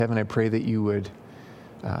Heaven, I pray that you would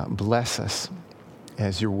bless us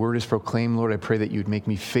as your word is proclaimed. Lord, I pray that you would make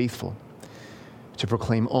me faithful to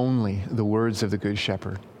proclaim only the words of the Good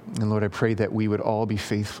Shepherd. And Lord, I pray that we would all be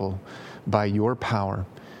faithful by your power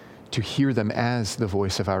to hear them as the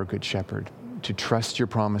voice of our Good Shepherd, to trust your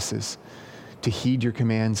promises, to heed your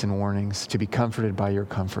commands and warnings, to be comforted by your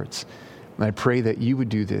comforts. And I pray that you would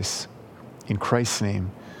do this in Christ's name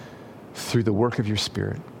through the work of your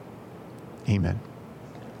Spirit. Amen.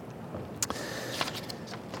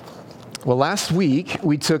 Well, last week,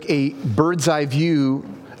 we took a bird's eye view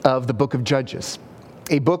of the book of Judges,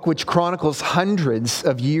 a book which chronicles hundreds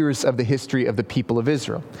of years of the history of the people of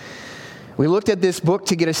Israel. We looked at this book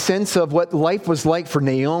to get a sense of what life was like for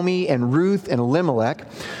Naomi and Ruth and Elimilech,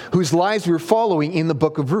 whose lives we were following in the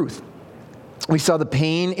book of Ruth. We saw the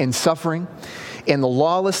pain and suffering and the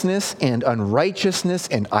lawlessness and unrighteousness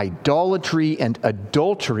and idolatry and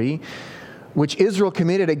adultery which Israel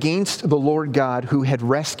committed against the Lord God who had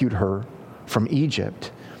rescued her from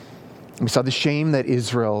Egypt. We saw the shame that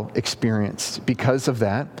Israel experienced because of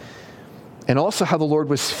that, and also how the Lord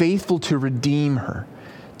was faithful to redeem her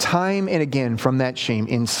time and again from that shame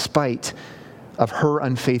in spite of her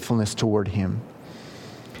unfaithfulness toward him.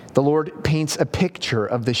 The Lord paints a picture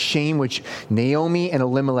of the shame which Naomi and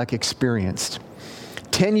Elimilech experienced.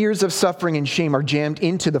 10 years of suffering and shame are jammed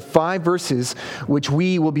into the 5 verses which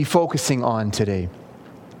we will be focusing on today.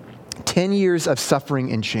 10 years of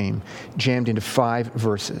suffering and shame jammed into 5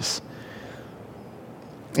 verses.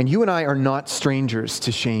 And you and I are not strangers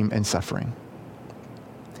to shame and suffering.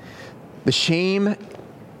 The shame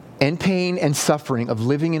and pain and suffering of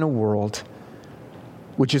living in a world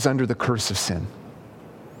which is under the curse of sin.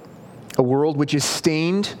 A world which is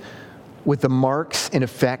stained with the marks and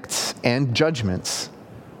effects and judgments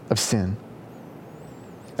of sin.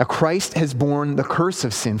 Now, Christ has borne the curse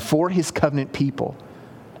of sin for his covenant people,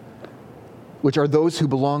 which are those who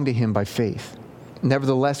belong to him by faith.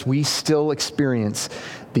 Nevertheless, we still experience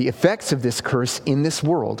the effects of this curse in this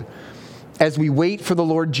world as we wait for the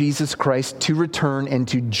Lord Jesus Christ to return and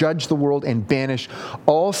to judge the world and banish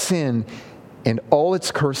all sin and all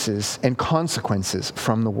its curses and consequences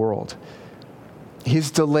from the world.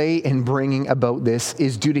 His delay in bringing about this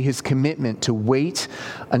is due to his commitment to wait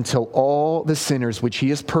until all the sinners which he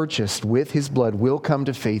has purchased with his blood will come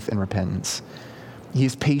to faith and repentance. He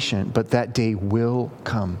is patient, but that day will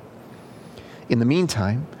come. In the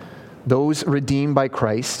meantime, those redeemed by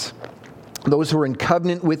Christ, those who are in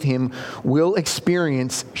covenant with him, will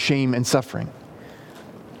experience shame and suffering.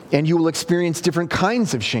 And you will experience different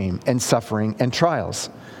kinds of shame and suffering and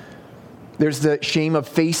trials. There's the shame of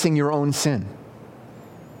facing your own sin,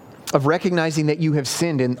 of recognizing that you have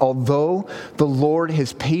sinned. And although the Lord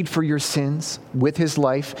has paid for your sins with his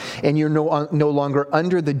life, and you're no longer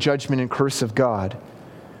under the judgment and curse of God,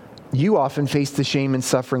 you often face the shame and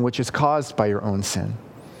suffering which is caused by your own sin.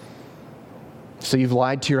 So you've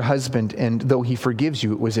lied to your husband, and though he forgives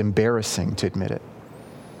you, it was embarrassing to admit it.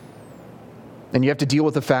 And you have to deal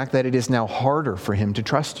with the fact that it is now harder for him to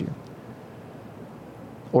trust you.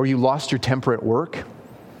 Or you lost your temper at work,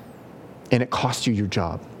 and it cost you your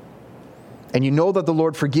job. And you know that the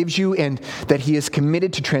Lord forgives you and that he is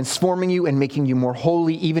committed to transforming you and making you more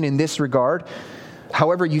holy even in this regard.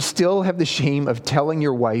 However, you still have the shame of telling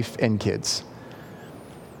your wife and kids,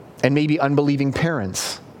 and maybe unbelieving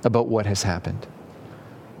parents, about what has happened.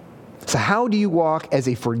 So how do you walk as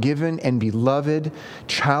a forgiven and beloved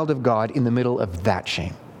child of God in the middle of that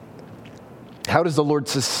shame? How does the Lord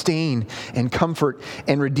sustain and comfort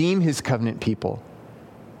and redeem his covenant people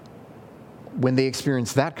when they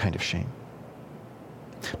experience that kind of shame?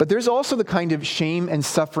 But there's also the kind of shame and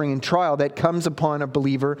suffering and trial that comes upon a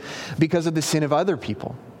believer because of the sin of other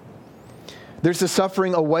people. There's the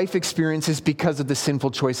suffering a wife experiences because of the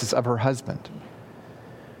sinful choices of her husband.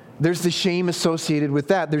 There's the shame associated with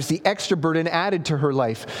that. There's the extra burden added to her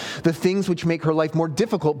life, the things which make her life more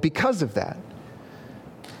difficult because of that.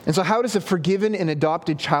 And so how does a forgiven and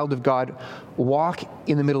adopted child of God walk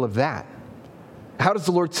in the middle of that? How does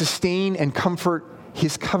the Lord sustain and comfort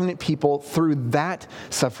his covenant people through that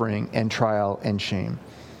suffering and trial and shame?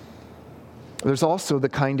 There's also the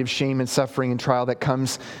kind of shame and suffering and trial that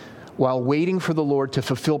comes while waiting for the Lord to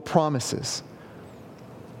fulfill promises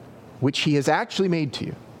which he has actually made to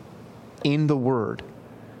you in the Word.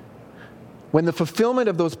 When the fulfillment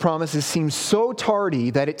of those promises seems so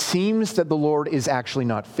tardy that it seems that the Lord is actually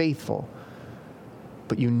not faithful,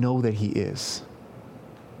 but you know that he is.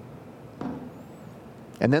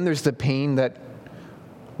 And then there's the pain that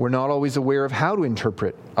we're not always aware of how to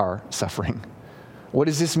interpret our suffering. What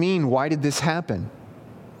does this mean? Why did this happen?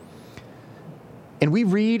 And we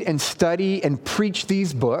read and study and preach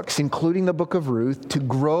these books, including the book of Ruth, to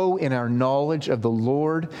grow in our knowledge of the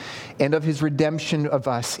Lord and of his redemption of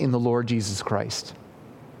us in the Lord Jesus Christ.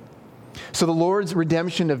 So the Lord's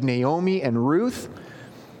redemption of Naomi and Ruth,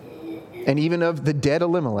 and even of the dead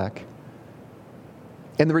Elimilech,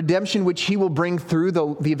 and the redemption which he will bring through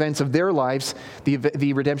the events of their lives,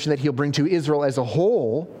 the redemption that he'll bring to Israel as a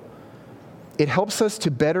whole, it helps us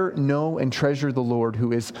to better know and treasure the Lord,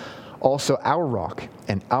 who is also our rock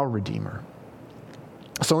and our Redeemer.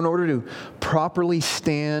 So in order to properly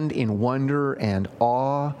stand in wonder and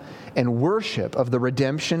awe and worship of the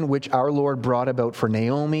redemption which our Lord brought about for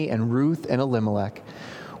Naomi and Ruth and Elimilech,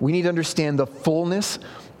 we need to understand the fullness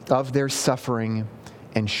of their suffering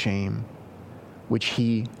and shame, which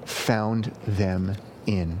he found them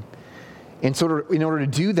in. And so in order to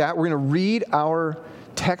do that, we're going to read our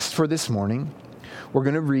text for this morning. We're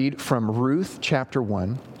going to read from Ruth chapter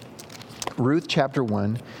 1. Ruth chapter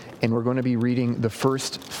 1, and we're going to be reading the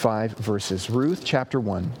first 5 verses. Ruth chapter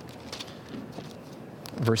 1,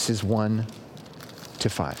 verses 1 to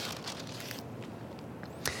 5.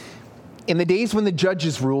 In the days when the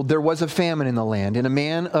judges ruled, there was a famine in the land, and a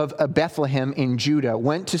man of Bethlehem in Judah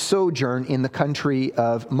went to sojourn in the country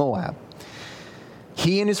of Moab.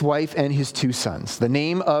 He and his wife and his 2 sons. The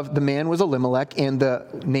name of the man was Elimilech, and the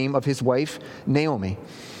name of his wife Naomi.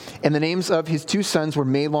 And the names of his 2 sons were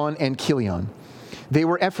Mahlon and Chilion. They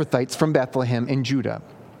were Ephrathites from Bethlehem in Judah.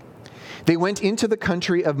 They went into the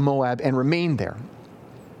country of Moab and remained there.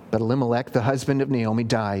 But Elimilech, the husband of Naomi,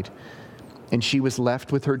 died, and she was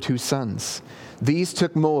left with her 2 sons. These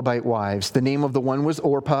took Moabite wives. The name of the one was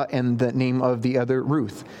Orpah, and the name of the other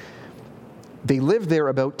Ruth. They lived there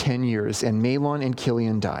about 10 years, and Mahlon and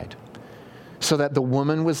Chilion died, so that the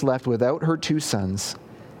woman was left without her 2 sons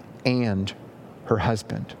and her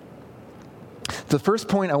husband. The first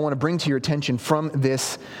point I want to bring to your attention from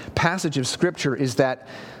this passage of Scripture is that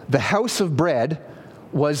the house of bread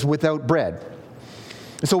was without bread.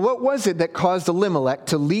 So what was it that caused Elimilech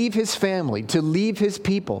to leave his family, to leave his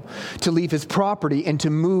people, to leave his property, and to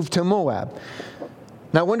move to Moab?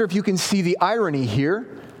 Now I wonder if you can see the irony here.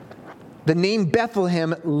 The name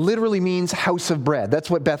Bethlehem literally means house of bread. That's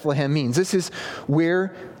what Bethlehem means. This is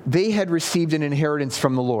where they had received an inheritance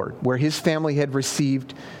from the Lord, where his family had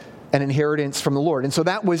received an inheritance from the Lord. And so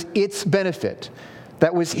that was its benefit.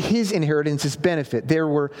 That was his inheritance's benefit. There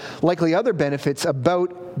were likely other benefits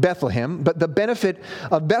about Bethlehem, but the benefit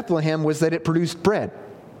of Bethlehem was that it produced bread.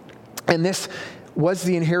 And this was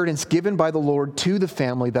the inheritance given by the Lord to the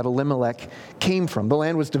family that Elimilech came from. The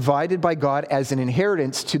land was divided by God as an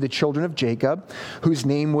inheritance to the children of Jacob, whose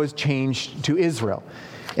name was changed to Israel.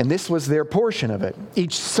 And this was their portion of it.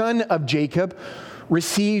 Each son of Jacob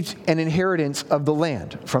received an inheritance of the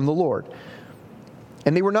land from the Lord.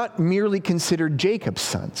 And they were not merely considered Jacob's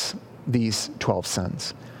sons, these 12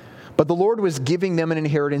 sons, but the Lord was giving them an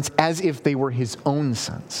inheritance as if they were his own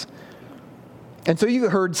sons. And so you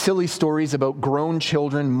heard silly stories about grown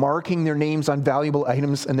children marking their names on valuable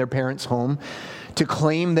items in their parents' home to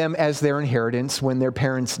claim them as their inheritance when their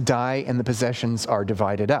parents die and the possessions are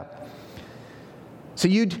divided up. So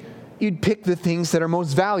you'd pick the things that are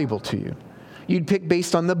most valuable to you. You'd pick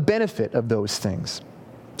based on the benefit of those things.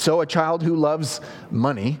 So a child who loves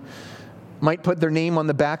money might put their name on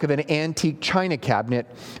the back of an antique china cabinet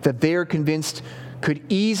that they are convinced could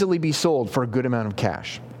easily be sold for a good amount of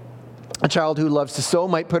cash. A child who loves to sew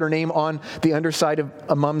might put her name on the underside of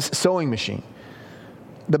a mom's sewing machine.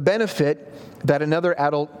 The benefit that another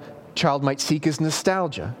adult child might seek is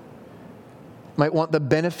nostalgia. Might want the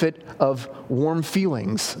benefit of warm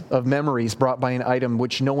feelings, of memories brought by an item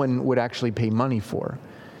which no one would actually pay money for.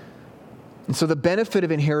 And so the benefit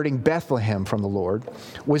of inheriting Bethlehem from the Lord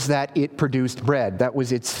was that it produced bread. That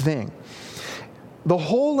was its thing. The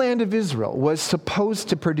whole land of Israel was supposed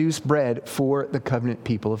to produce bread for the covenant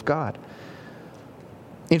people of God.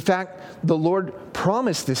 In fact, the Lord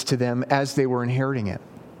promised this to them as they were inheriting it.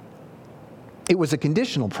 It was a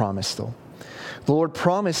conditional promise, though. The Lord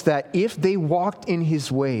promised that if they walked in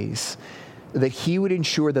his ways, that he would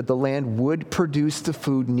ensure that the land would produce the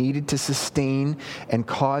food needed to sustain and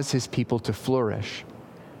cause his people to flourish.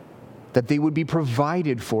 That they would be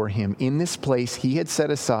provided for him in this place he had set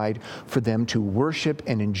aside for them to worship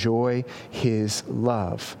and enjoy his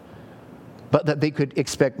love. But that they could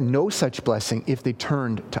expect no such blessing if they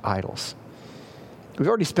turned to idols. We've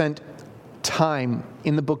already spent time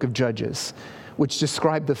in the book of Judges, which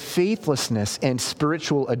describe the faithlessness and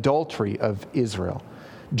spiritual adultery of Israel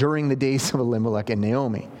during the days of Elimelech and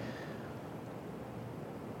Naomi.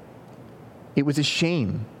 It was a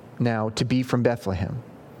shame now to be from Bethlehem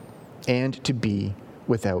and to be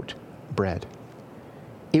without bread.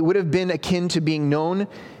 It would have been akin to being known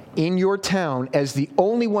in your town as the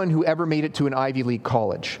only one who ever made it to an Ivy League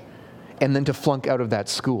college, and then to flunk out of that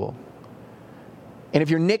school. And if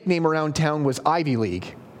your nickname around town was Ivy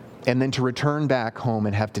League, and then to return back home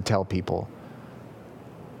and have to tell people,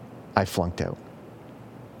 I flunked out.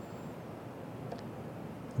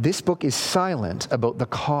 This book is silent about the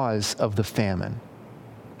cause of the famine.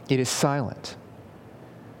 It is silent.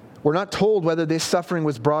 We're not told whether this suffering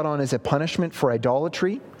was brought on as a punishment for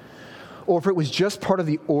idolatry, or if it was just part of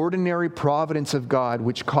the ordinary providence of God,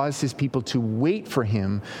 which caused his people to wait for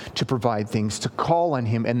him to provide things, to call on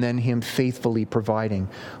him, and then him faithfully providing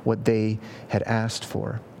what they had asked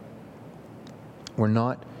for. We're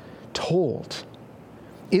not told.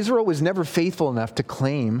 Israel was never faithful enough to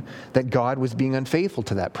claim that God was being unfaithful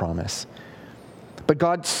to that promise. But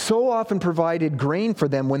God so often provided grain for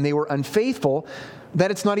them when they were unfaithful that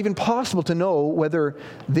it's not even possible to know whether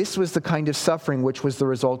this was the kind of suffering which was the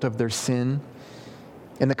result of their sin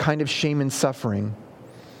and the kind of shame and suffering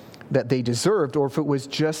that they deserved, or if it was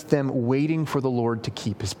just them waiting for the Lord to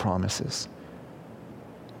keep his promises,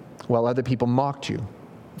 while other people mocked you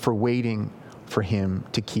for waiting for him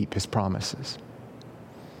to keep his promises.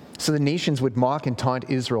 So the nations would mock and taunt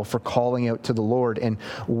Israel for calling out to the Lord and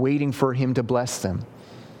waiting for him to bless them.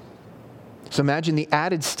 So imagine the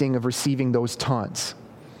added sting of receiving those taunts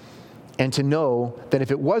and to know that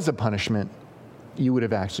if it was a punishment, you would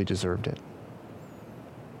have actually deserved it.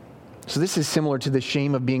 So this is similar to the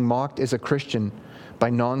shame of being mocked as a Christian by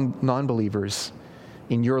non-believers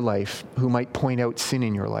in your life who might point out sin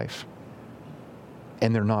in your life.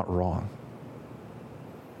 And they're not wrong.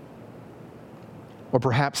 Or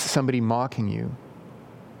perhaps somebody mocking you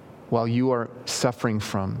while you are suffering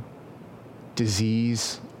from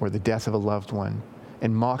disease or the death of a loved one,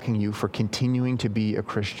 and mocking you for continuing to be a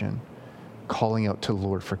Christian, calling out to the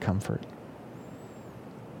Lord for comfort.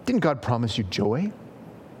 Didn't God promise you joy?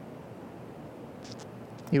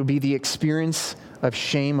 It would be the experience of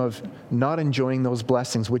shame of not enjoying those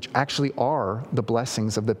blessings, which actually are the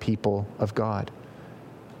blessings of the people of God.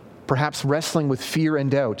 Perhaps wrestling with fear and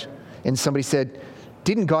doubt, and somebody said,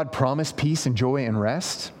 didn't God promise peace and joy and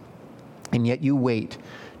rest? And yet you wait,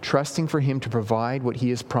 trusting for him to provide what he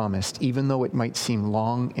has promised, even though it might seem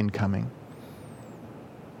long in coming.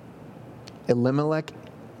 Elimilech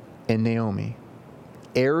and Naomi,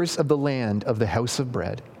 heirs of the land of the house of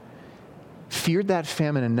bread, feared that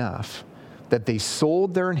famine enough that they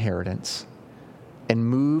sold their inheritance and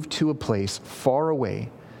moved to a place far away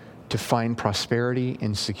to find prosperity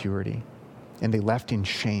and security. And they left in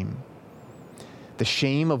shame. The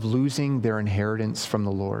shame of losing their inheritance from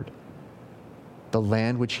the Lord, the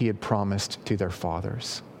land which he had promised to their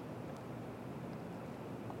fathers.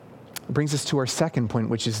 It brings us to our second point,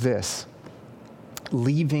 which is this: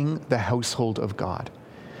 leaving the household of God.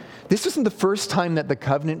 This isn't the first time that the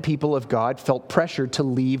covenant people of God felt pressure to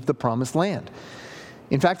leave the promised land.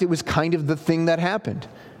 In fact, it was kind of the thing that happened.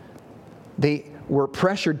 They were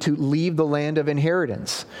pressured to leave the land of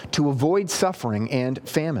inheritance, to avoid suffering and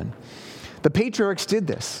famine. The patriarchs did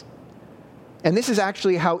this. And this is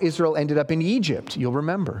actually how Israel ended up in Egypt, you'll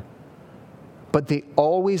remember. But they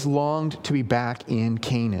always longed to be back in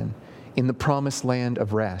Canaan, in the promised land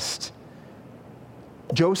of rest.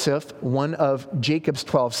 Joseph, one of Jacob's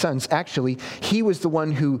 12 sons, actually, he was the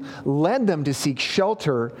one who led them to seek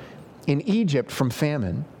shelter in Egypt from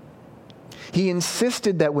famine. He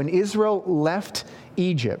insisted that when Israel left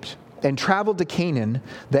Egypt and traveled to Canaan,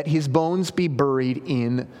 that his bones be buried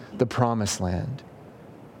in the promised land.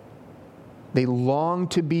 They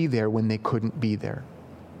longed to be there when they couldn't be there.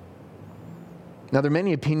 Now, there are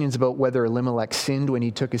many opinions about whether Elimelech sinned when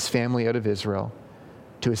he took his family out of Israel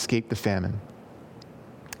to escape the famine.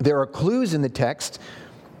 There are clues in the text,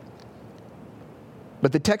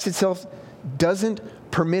 but the text itself doesn't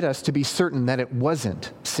permit us to be certain that it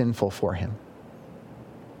wasn't sinful for him.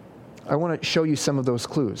 I want to show you some of those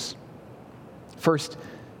clues. First,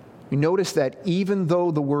 you notice that even though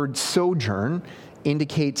the word sojourn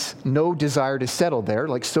indicates no desire to settle there,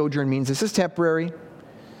 like sojourn means this is temporary,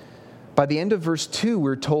 by the end of verse 2,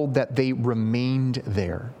 we're told that they remained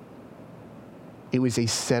there. It was a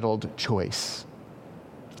settled choice.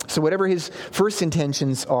 So whatever his first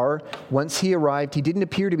intentions are, once he arrived, he didn't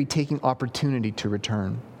appear to be taking opportunity to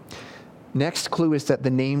return. Next clue is that the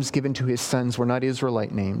names given to his sons were not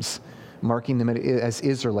Israelite names, marking them as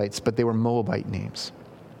Israelites, but they were Moabite names.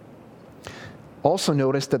 Also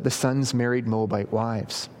notice that the sons married Moabite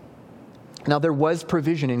wives. Now, there was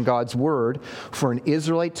provision in God's word for an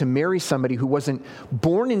Israelite to marry somebody who wasn't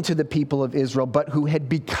born into the people of Israel, but who had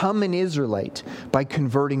become an Israelite by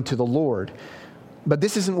converting to the Lord. But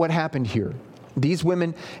this isn't what happened here. These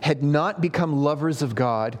women had not become lovers of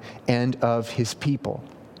God and of his people.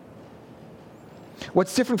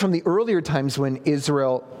 What's different from the earlier times when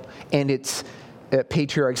Israel and its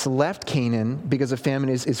patriarchs left Canaan because of famine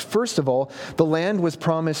is first of all, the land was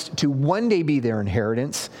promised to one day be their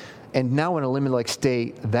inheritance, and now in Elimelech's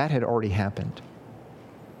day, that had already happened.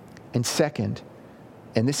 And second,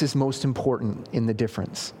 and this is most important in the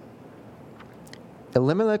difference,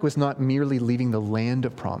 Elimelech was not merely leaving the land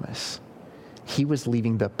of promise. He was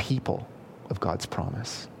leaving the people of God's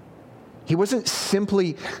promise. He wasn't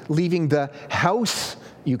simply leaving the house,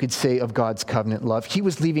 you could say, of God's covenant love. He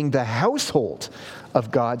was leaving the household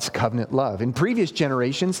of God's covenant love. In previous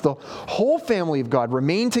generations, the whole family of God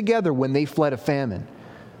remained together when they fled a famine.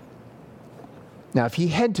 Now, if he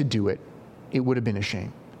had to do it, it would have been a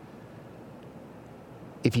shame.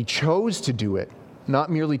 If he chose to do it,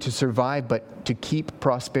 not merely to survive, but to keep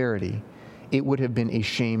prosperity, it would have been a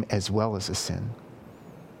shame as well as a sin.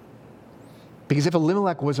 Because if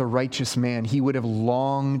Elimelech was a righteous man, he would have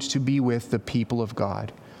longed to be with the people of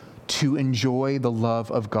God, to enjoy the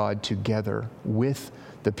love of God together with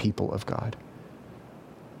the people of God.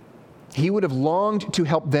 He would have longed to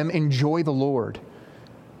help them enjoy the Lord,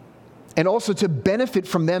 and also to benefit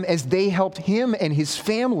from them as they helped him and his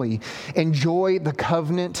family enjoy the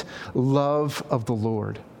covenant love of the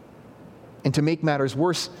Lord. And to make matters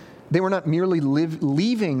worse, they were not merely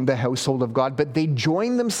leaving the household of God, but they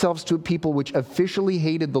joined themselves to a people which officially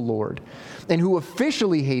hated the Lord and who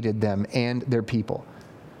officially hated them and their people.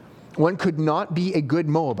 One could not be a good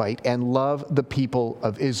Moabite and love the people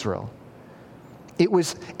of Israel. It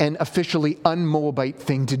was an officially un-Moabite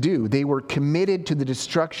thing to do. They were committed to the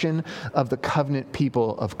destruction of the covenant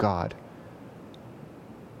people of God.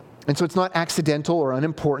 And so it's not accidental or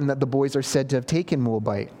unimportant that the boys are said to have taken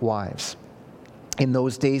Moabite wives. In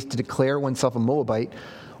those days, to declare oneself a Moabite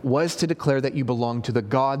was to declare that you belonged to the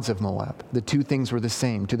gods of Moab. The two things were the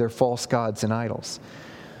same, to their false gods and idols.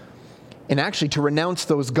 And actually, to renounce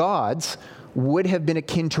those gods would have been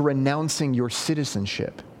akin to renouncing your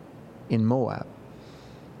citizenship in Moab.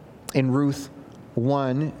 In Ruth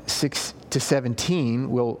 1, 6-17,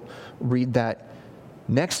 we'll read that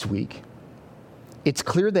next week. It's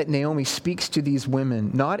clear that Naomi speaks to these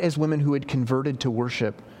women not as women who had converted to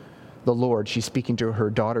worship the Lord. She's speaking to her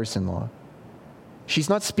daughters-in-law. She's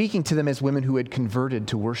not speaking to them as women who had converted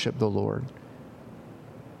to worship the Lord.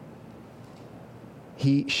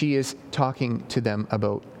 She is talking to them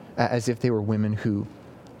about as if they were women who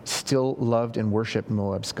still loved and worshiped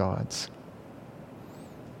Moab's gods.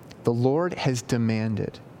 The Lord has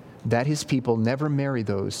demanded that his people never marry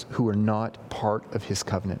those who are not part of his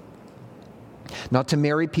covenant. Not to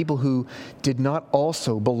marry people who did not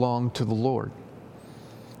also belong to the Lord.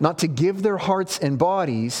 Not to give their hearts and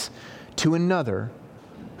bodies to another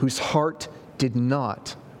whose heart did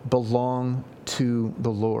not belong to the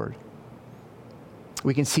Lord.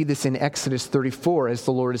 We can see this in Exodus 34 as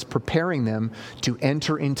the Lord is preparing them to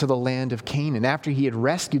enter into the land of Canaan after he had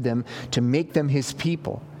rescued them to make them his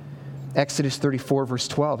people. Exodus 34, verse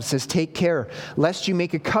 12, it says, "Take care, lest you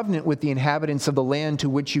make a covenant with the inhabitants of the land to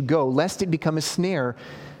which you go, lest it become a snare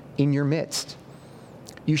in your midst.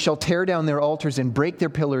 You shall tear down their altars and break their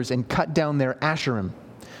pillars and cut down their Asherim.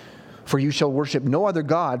 For you shall worship no other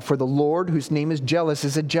God, for the Lord, whose name is jealous,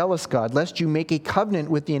 is a jealous God, lest you make a covenant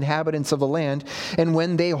with the inhabitants of the land, and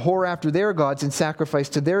when they whore after their gods and sacrifice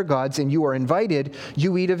to their gods, and you are invited,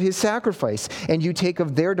 you eat of his sacrifice, and you take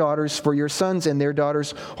of their daughters for your sons, and their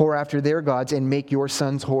daughters whore after their gods, and make your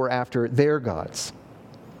sons whore after their gods."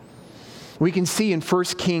 We can see in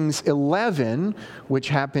 1 Kings 11, which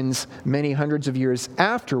happens many hundreds of years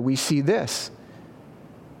after, we see this.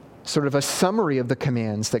 Sort of a summary of the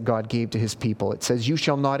commands that God gave to his people. It says, "You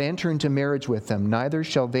shall not enter into marriage with them, neither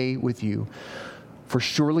shall they with you. For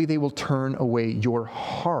surely they will turn away your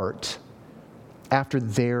heart after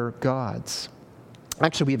their gods."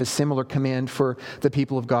 Actually, we have a similar command for the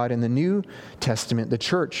people of God in the New Testament, the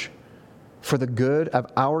church, for the good of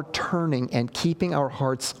our turning and keeping our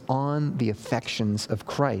hearts on the affections of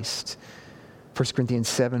Christ. 1 Corinthians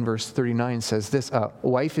 7, verse 39 says this, "A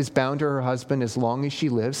wife is bound to her husband as long as she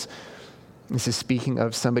lives." This is speaking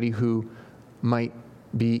of somebody who might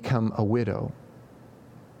become a widow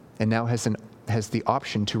and now has the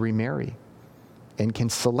option to remarry and can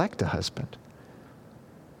select a husband.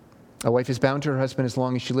 "A wife is bound to her husband as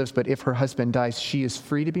long as she lives, but if her husband dies, she is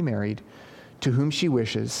free to be married to whom she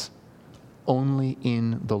wishes, only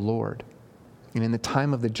in the Lord." And in the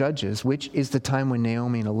time of the judges, which is the time when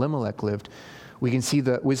Naomi and Elimelech lived, we can see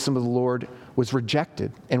the wisdom of the Lord was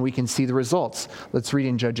rejected, and we can see the results. Let's read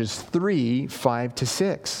in Judges 3,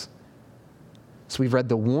 5-6. So we've read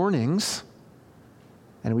the warnings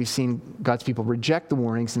And we've seen God's people reject the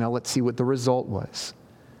warnings, and now let's see what the result was.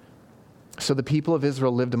 So the people of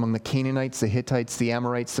Israel lived among the Canaanites, the Hittites, the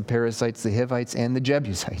Amorites, the Perizzites, the Hivites, and the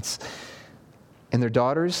Jebusites. And their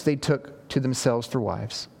daughters they took to themselves for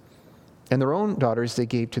wives, and their own daughters they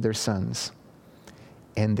gave to their sons,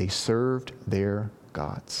 and they served their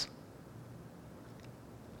gods.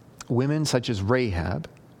 Women such as Rahab,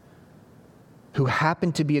 who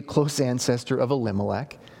happened to be a close ancestor of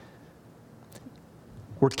Elimilech,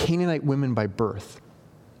 were Canaanite women by birth,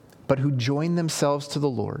 but who joined themselves to the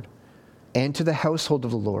Lord and to the household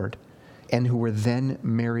of the Lord, and who were then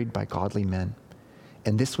married by godly men.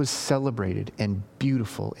 And this was celebrated and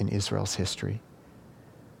beautiful in Israel's history.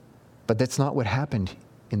 But that's not what happened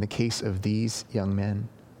in the case of these young men.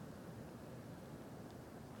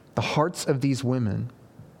 The hearts of these women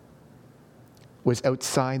was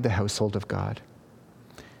outside the household of God.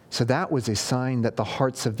 So that was a sign that the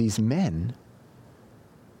hearts of these men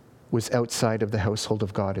was outside of the household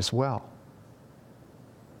of God as well.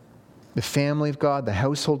 The family of God, the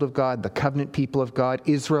household of God, the covenant people of God,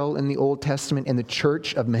 Israel in the Old Testament, and the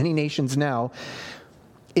church of many nations now,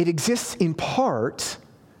 it exists in part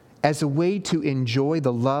as a way to enjoy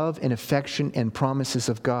the love and affection and promises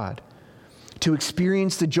of God, to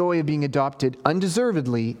experience the joy of being adopted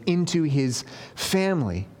undeservedly into his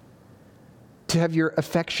family, to have your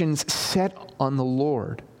affections set on the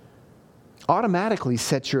Lord, automatically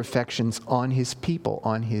sets your affections on his people,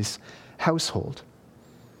 on his household.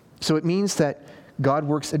 So it means that God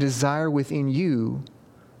works a desire within you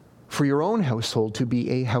for your own household to be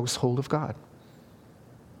a household of God.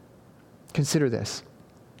 Consider this.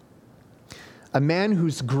 A man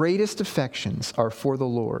whose greatest affections are for the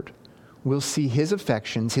Lord will see his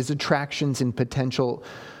affections, his attractions in potential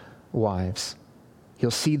wives,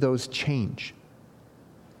 he'll see those change.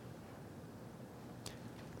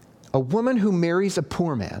 A woman who marries a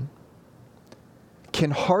poor man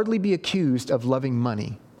can hardly be accused of loving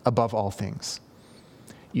money above all things.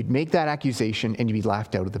 You'd make that accusation and you'd be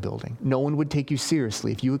laughed out of the building. No one would take you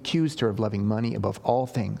seriously if you accused her of loving money above all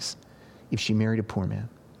things if she married a poor man.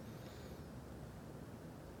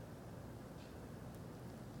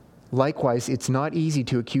 Likewise, it's not easy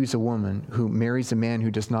to accuse a woman who marries a man who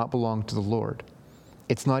does not belong to the Lord.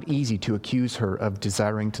 It's not easy to accuse her of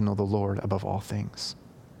desiring to know the Lord above all things.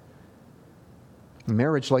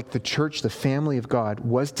 Marriage, like the church, the family of God,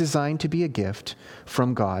 was designed to be a gift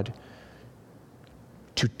from God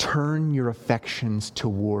to turn your affections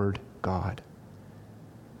toward God.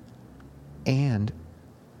 And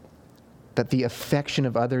that the affection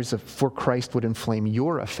of others for Christ would inflame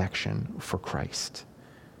your affection for Christ.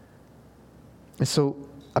 And so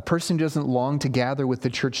a person who doesn't long to gather with the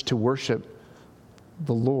church to worship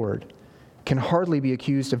the Lord can hardly be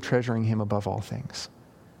accused of treasuring him above all things.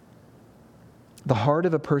 The heart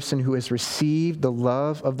of a person who has received the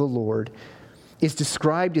love of the Lord is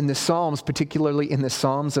described in the Psalms, particularly in the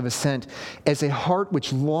Psalms of Ascent, as a heart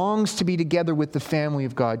which longs to be together with the family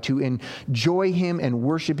of God, to enjoy him and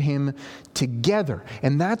worship him together.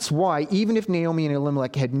 And that's why, even if Naomi and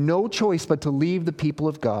Elimilech had no choice but to leave the people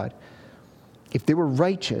of God, if they were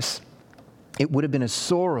righteous, it would have been a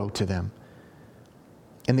sorrow to them.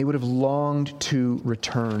 And they would have longed to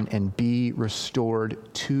return and be restored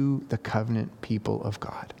to the covenant people of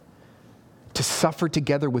God. To suffer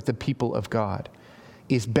together with the people of God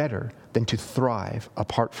is better than to thrive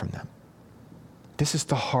apart from them. This is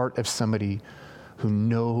the heart of somebody who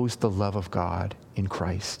knows the love of God in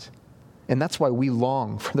Christ. And that's why we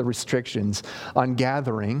long for the restrictions on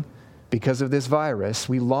gathering because of this virus.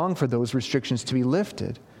 We long for those restrictions to be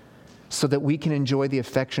lifted so that we can enjoy the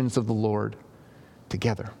affections of the Lord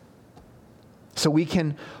together. So we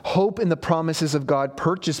can hope in the promises of God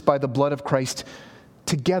purchased by the blood of Christ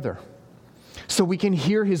together. So we can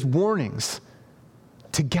hear his warnings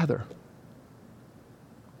together.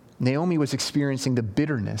 Naomi was experiencing the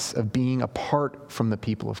bitterness of being apart from the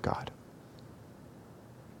people of God.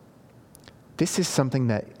 This is something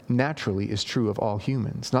that naturally is true of all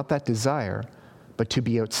humans. Not that desire, but to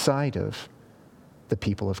be outside of the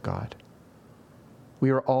people of God. We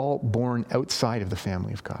are all born outside of the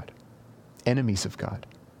family of God, enemies of God,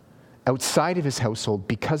 outside of his household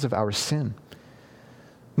because of our sin.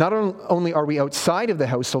 Not only are we outside of the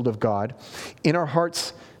household of God, in our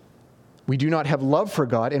hearts we do not have love for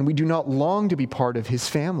God and we do not long to be part of his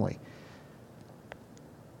family.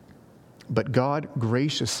 But God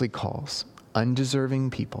graciously calls undeserving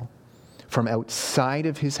people from outside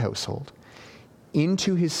of his household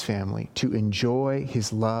into his family to enjoy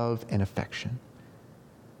his love and affection.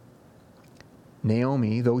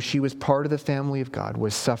 Naomi, though she was part of the family of God,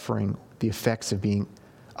 was suffering the effects of being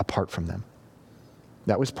apart from them.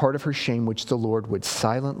 That was part of her shame, which the Lord would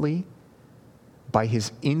silently, by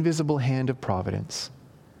his invisible hand of providence,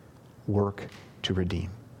 work to redeem.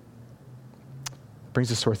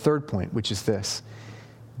 Brings us to our third point, which is this.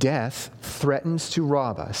 Death threatens to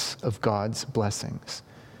rob us of God's blessings.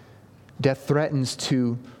 Death threatens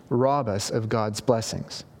to rob us of God's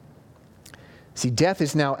blessings. See, death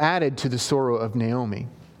is now added to the sorrow of Naomi.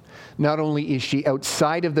 Not only is she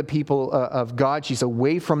outside of the people of God, she's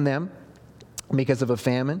away from them because of a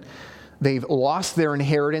famine. They've lost their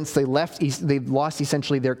inheritance. They've lost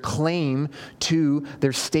essentially their claim to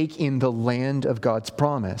their stake in the land of God's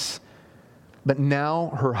promise. But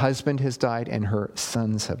now her husband has died and her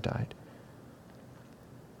sons have died.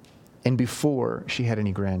 And before she had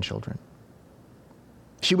any grandchildren.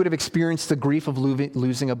 She would have experienced the grief of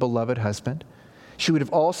losing a beloved husband. She would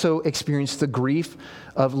have also experienced the grief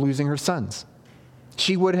of losing her sons.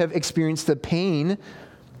 She would have experienced the pain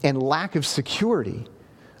and lack of security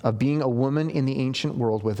of being a woman in the ancient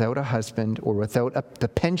world without a husband or without the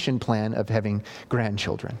pension plan of having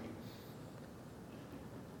grandchildren.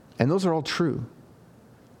 And those are all true,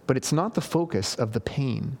 but it's not the focus of the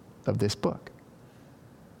pain of this book.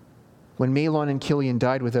 When Mahlon and Chilion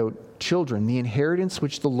died without children, the inheritance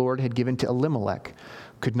which the Lord had given to Elimilech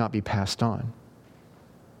could not be passed on.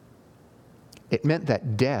 It meant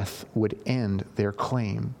that death would end their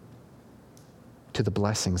claim to the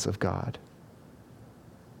blessings of God.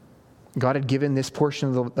 God had given this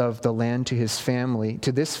portion of the land to his family,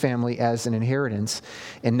 to this family as an inheritance,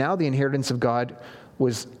 and now the inheritance of God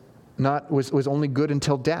was only good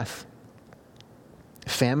until death.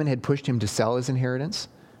 Famine had pushed him to sell his inheritance,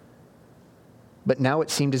 but now it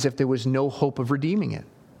seemed as if there was no hope of redeeming it.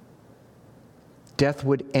 Death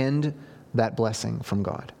would end that blessing from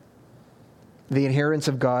God. The inheritance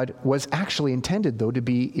of God was actually intended, though, to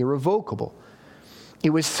be irrevocable. It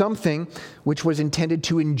was something which was intended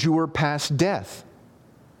to endure past death.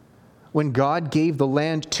 When God gave the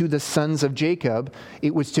land to the sons of Jacob,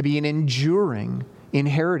 it was to be an enduring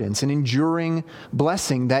inheritance, an enduring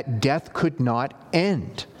blessing that death could not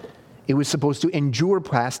end. It was supposed to endure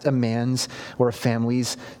past a man's or a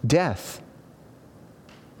family's death.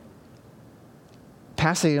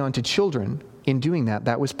 Passing it on to children, in doing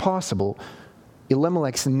that was possible.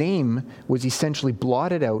 Elimelech's name was essentially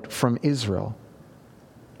blotted out from Israel.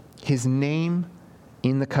 His name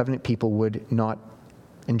in the covenant people would not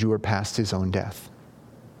endure past his own death.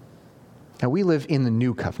 Now, we live in the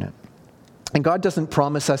new covenant, and God doesn't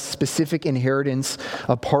promise us specific inheritance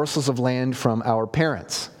of parcels of land from our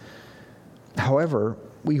parents. However,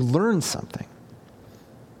 we learn something.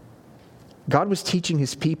 God was teaching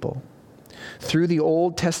his people through the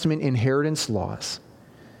Old Testament inheritance laws.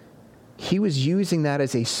 He was using that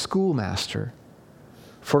as a schoolmaster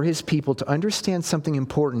for his people to understand something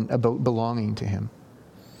important about belonging to him.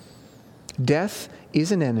 Death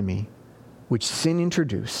is an enemy which sin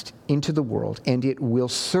introduced into the world, and it will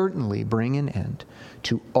certainly bring an end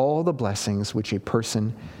to all the blessings which a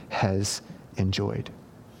person has enjoyed.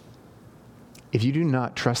 If you do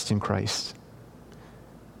not trust in Christ,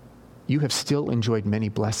 you have still enjoyed many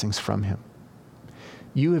blessings from him.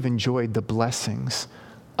 You have enjoyed the blessings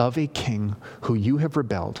of a king who you have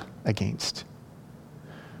rebelled against,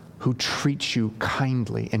 who treats you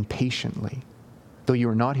kindly and patiently, though you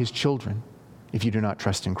are not his children. If you do not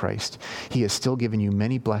trust in Christ, he has still given you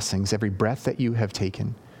many blessings, every breath that you have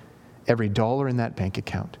taken, every dollar in that bank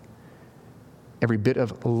account, every bit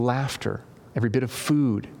of laughter, every bit of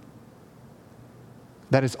food.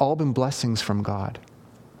 That has all been blessings from God,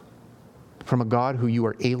 from a God who you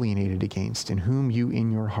are alienated against and whom you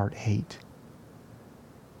in your heart hate.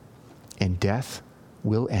 And death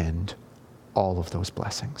will end all of those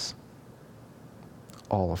blessings.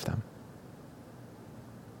 All of them.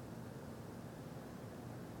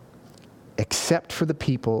 Except for the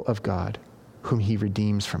people of God whom he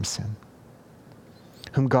redeems from sin,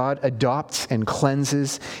 whom God adopts and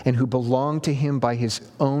cleanses, and who belong to him by his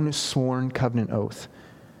own sworn covenant oath.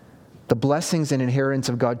 The blessings and inheritance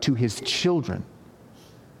of God to his children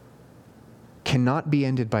cannot be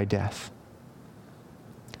ended by death.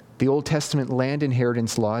 The Old Testament land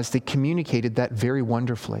inheritance laws, they communicated that very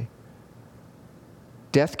wonderfully.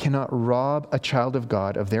 Death cannot rob a child of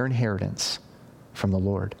God of their inheritance from the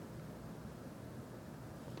Lord.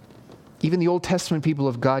 Even the Old Testament people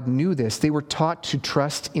of God knew this. They were taught to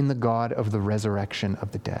trust in the God of the resurrection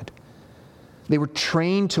of the dead. They were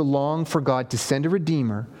trained to long for God to send a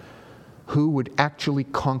Redeemer who would actually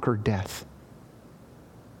conquer death.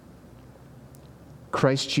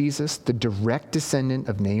 Christ Jesus, the direct descendant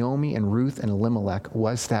of Naomi and Ruth and Elimelech,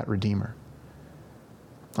 was that Redeemer.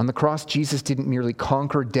 On the cross, Jesus didn't merely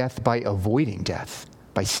conquer death by avoiding death.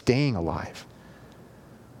 by staying alive.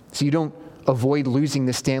 So you don't avoid losing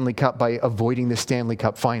the Stanley Cup by avoiding the Stanley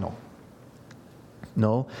Cup final.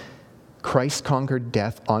 No, Christ conquered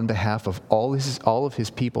death on behalf of all of his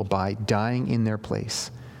people by dying in their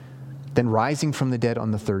place, then rising from the dead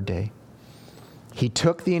on the third day. He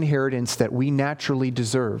took the inheritance that we naturally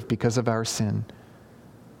deserve because of our sin,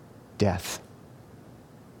 death,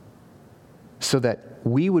 so that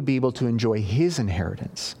we would be able to enjoy his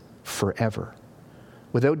inheritance forever,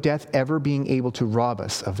 without death ever being able to rob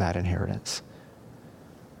us of that inheritance.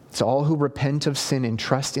 So all who repent of sin and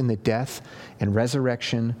trust in the death and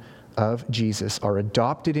resurrection of Jesus are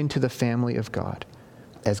adopted into the family of God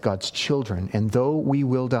as God's children. And though we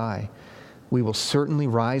will die, we will certainly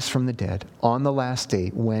rise from the dead on the last day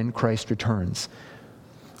when Christ returns.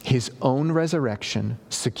 His own resurrection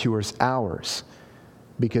secures ours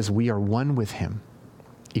because we are one with him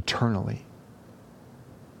eternally.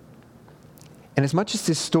 And as much as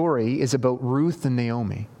this story is about Ruth and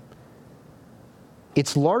Naomi,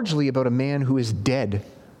 it's largely about a man who is dead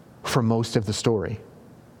for most of the story.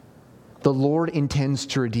 The Lord intends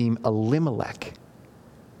to redeem Elimilech,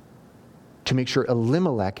 to make sure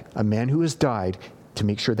Elimilech, a man who has died, to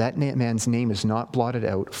make sure that man's name is not blotted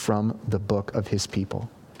out from the book of his people.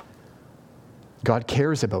 God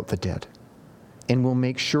cares about the dead and will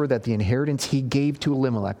make sure that the inheritance he gave to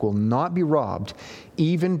Elimilech will not be robbed,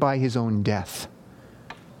 even by his own death.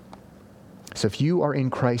 So if you are in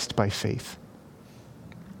Christ by faith,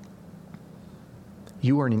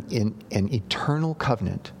 you are in an eternal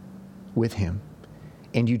covenant with him,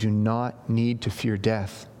 and you do not need to fear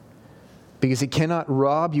death, because it cannot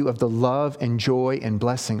rob you of the love and joy and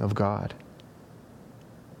blessing of God.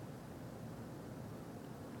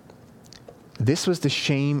 This was the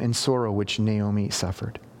shame and sorrow which Naomi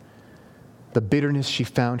suffered, the bitterness she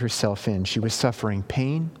found herself in. She was suffering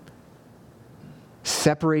pain,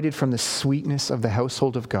 separated from the sweetness of the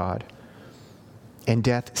household of God, and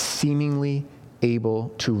death seemingly able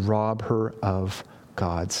to rob her of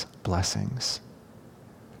God's blessings.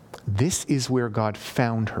 This is where God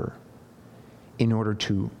found her in order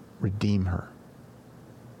to redeem her.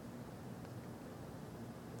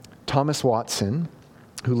 Thomas Watson,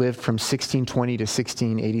 who lived from 1620 to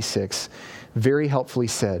 1686, very helpfully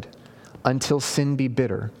said, "Until sin be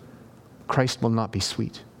bitter, Christ will not be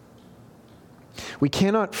sweet." We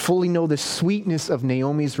cannot fully know the sweetness of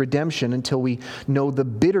Naomi's redemption until we know the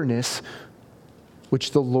bitterness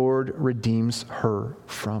which the Lord redeems her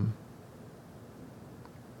from.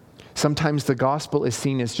 Sometimes the gospel is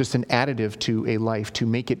seen as just an additive to a life to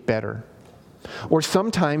make it better. Or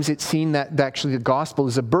sometimes it's seen that actually the gospel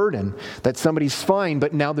is a burden, that somebody's fine,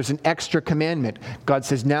 but now there's an extra commandment. God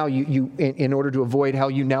says now you in order to avoid hell,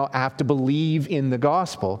 you now have to believe in the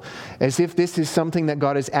gospel, as if this is something that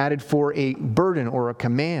God has added for a burden or a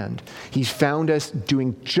command. He's found us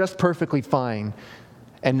doing just perfectly fine,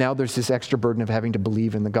 and now there's this extra burden of having to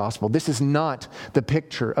believe in the gospel. This is not the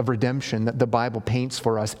picture of redemption that the Bible paints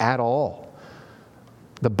for us at all.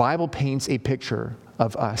 The Bible paints a picture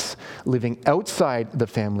of us living outside the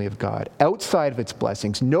family of God, outside of its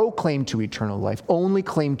blessings, no claim to eternal life, only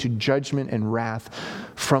claim to judgment and wrath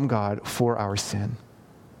from God for our sin.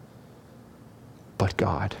 But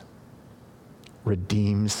God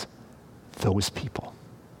redeems those people.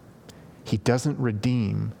 He doesn't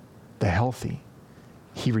redeem the healthy.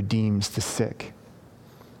 He redeems the sick.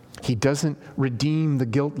 He doesn't redeem the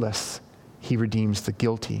guiltless. He redeems the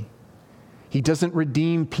guilty. He doesn't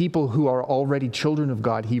redeem people who are already children of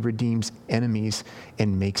God. He redeems enemies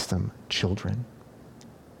and makes them children.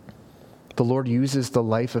 The Lord uses the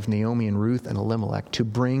life of Naomi and Ruth and Elimilech to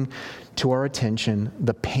bring to our attention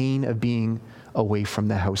the pain of being away from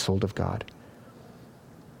the household of God,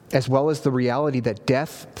 as well as the reality that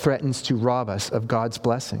death threatens to rob us of God's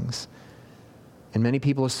blessings. And many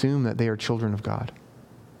people assume that they are children of God.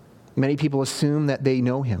 Many people assume that they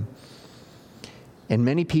know him. And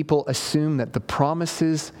many people assume that the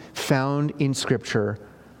promises found in Scripture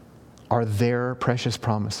are their precious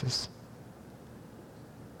promises.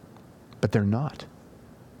 But they're not.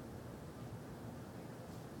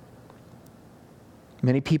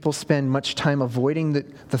 Many people spend much time avoiding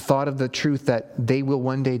the thought of the truth that they will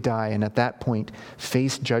one day die and at that point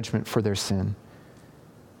face judgment for their sin.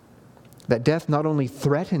 That death not only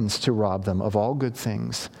threatens to rob them of all good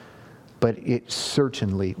things, but it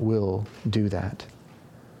certainly will do that.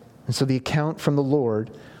 And so the account from the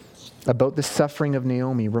Lord about the suffering of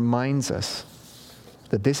Naomi reminds us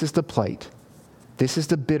that this is the plight, this is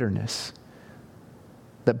the bitterness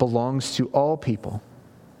that belongs to all people.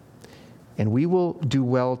 And we will do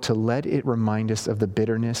well to let it remind us of the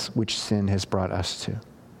bitterness which sin has brought us to.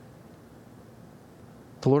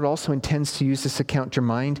 The Lord also intends to use this account to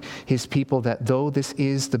remind his people that though this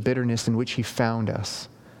is the bitterness in which he found us,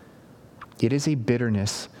 it is a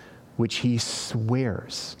bitterness which he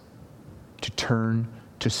swears to turn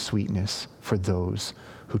to sweetness for those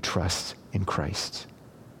who trust in Christ.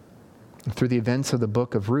 And through the events of the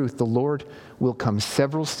book of Ruth, the Lord will come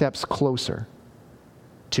several steps closer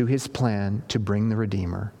to his plan to bring the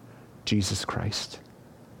Redeemer, Jesus Christ,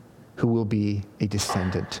 who will be a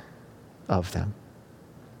descendant of them,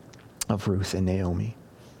 of Ruth and Naomi.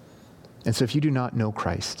 And so if you do not know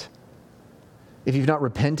Christ, if you've not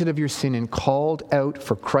repented of your sin and called out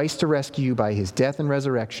for Christ to rescue you by his death and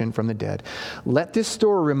resurrection from the dead, let this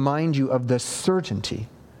story remind you of the certainty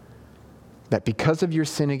that because of your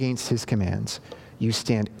sin against his commands, you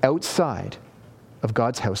stand outside of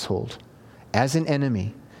God's household as an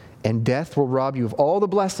enemy, and death will rob you of all the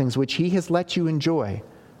blessings which he has let you enjoy,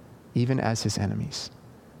 even as his enemies.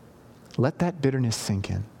 Let that bitterness sink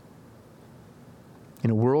in. In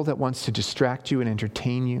a world that wants to distract you and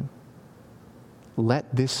entertain you,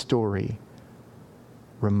 let this story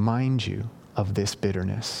remind you of this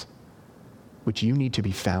bitterness, which you need to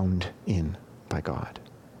be found in by God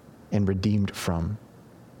and redeemed from.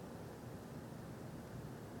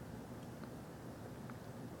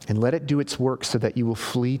 And let it do its work so that you will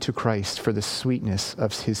flee to Christ for the sweetness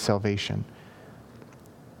of his salvation,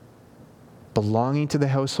 belonging to the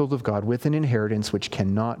household of God with an inheritance which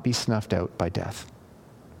cannot be snuffed out by death.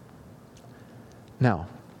 Now,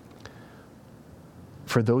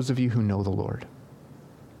 for those of you who know the Lord,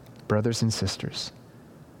 brothers and sisters,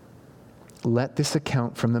 let this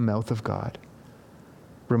account from the mouth of God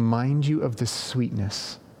remind you of the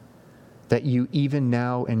sweetness that you even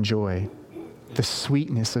now enjoy, the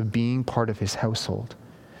sweetness of being part of his household,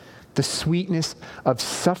 the sweetness of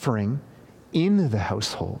suffering in the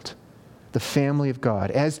household, the family of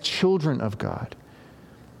God, as children of God.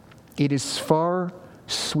 It is far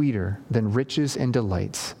sweeter than riches and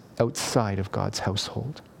delights outside of God's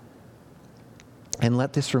household. And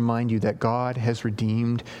let this remind you that God has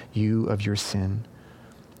redeemed you of your sin,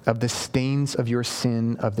 of the stains of your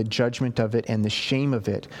sin, of the judgment of it, and the shame of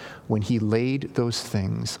it when he laid those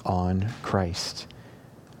things on Christ.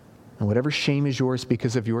 And whatever shame is yours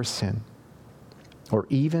because of your sin, or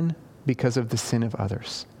even because of the sin of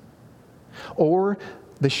others, or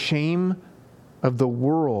the shame of the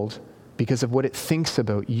world because of what it thinks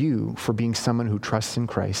about you for being someone who trusts in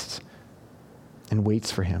Christ and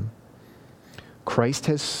waits for him, Christ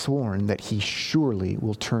has sworn that he surely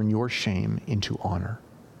will turn your shame into honor.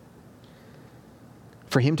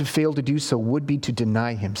 For him to fail to do so would be to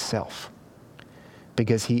deny himself,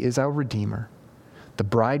 because he is our Redeemer, the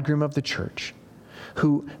bridegroom of the church,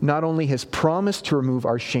 who not only has promised to remove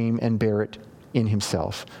our shame and bear it in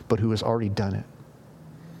himself, but who has already done it.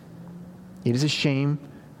 It is a shame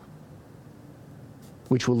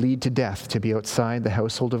which will lead to death to be outside the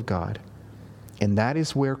household of God, and that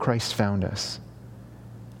is where Christ found us.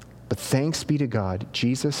 But thanks be to God,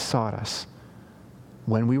 Jesus sought us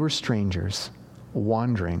when we were strangers,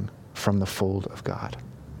 wandering from the fold of God.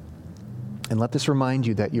 And let this remind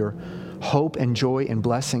you that your hope and joy and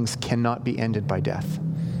blessings cannot be ended by death.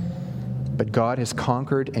 But God has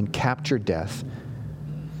conquered and captured death,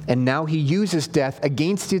 and now he uses death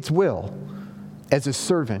against its will as a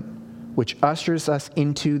servant, which ushers us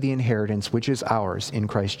into the inheritance which is ours in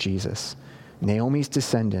Christ Jesus, Naomi's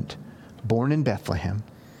descendant, born in Bethlehem,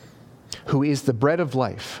 who is the bread of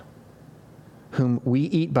life, whom we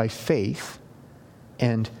eat by faith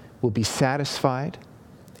and will be satisfied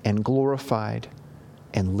and glorified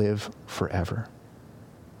and live forever.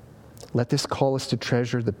 Let this call us to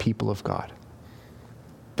treasure the people of God,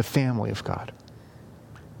 the family of God,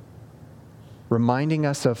 reminding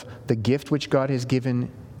us of the gift which God has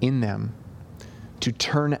given in them to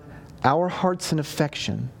turn our hearts and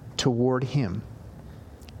affection toward him.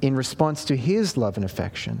 In response to his love and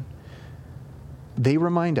affection, they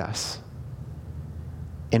remind us,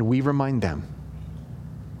 and we remind them,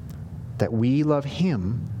 that we love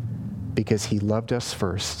him because he loved us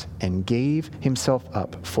first and gave himself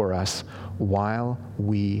up for us while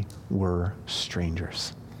we were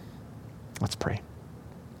strangers. Let's pray.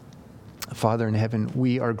 Father in heaven,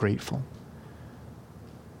 we are grateful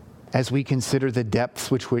as we consider the depths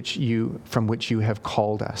from which you have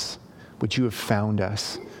called us, which you have found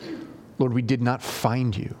us. Lord, we did not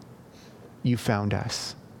find you. You found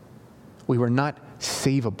us. We were not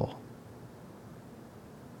savable.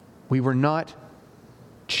 We were not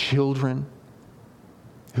children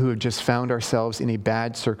who have just found ourselves in a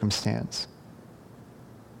bad circumstance.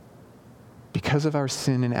 Because of our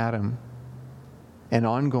sin in Adam and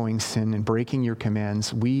ongoing sin and breaking your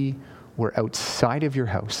commands, we were outside of your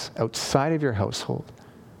house, outside of your household,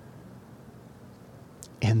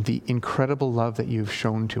 and the incredible love that you've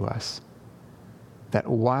shown to us, that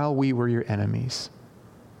while we were your enemies,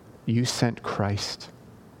 you sent Christ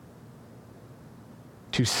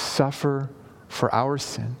to suffer for our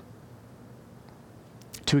sin,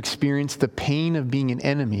 to experience the pain of being an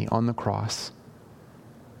enemy on the cross,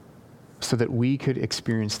 so that we could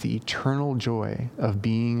experience the eternal joy of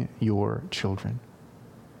being your children.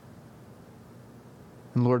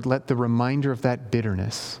 And Lord, let the reminder of that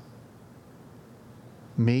bitterness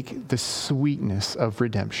make the sweetness of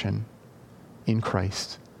redemption in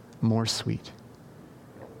Christ more sweet.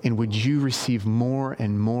 And would you receive more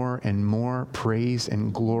and more and more praise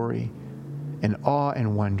and glory and awe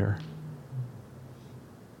and wonder.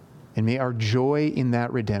 And may our joy in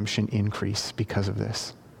that redemption increase because of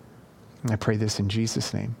this. And I pray this in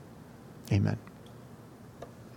Jesus' name. Amen.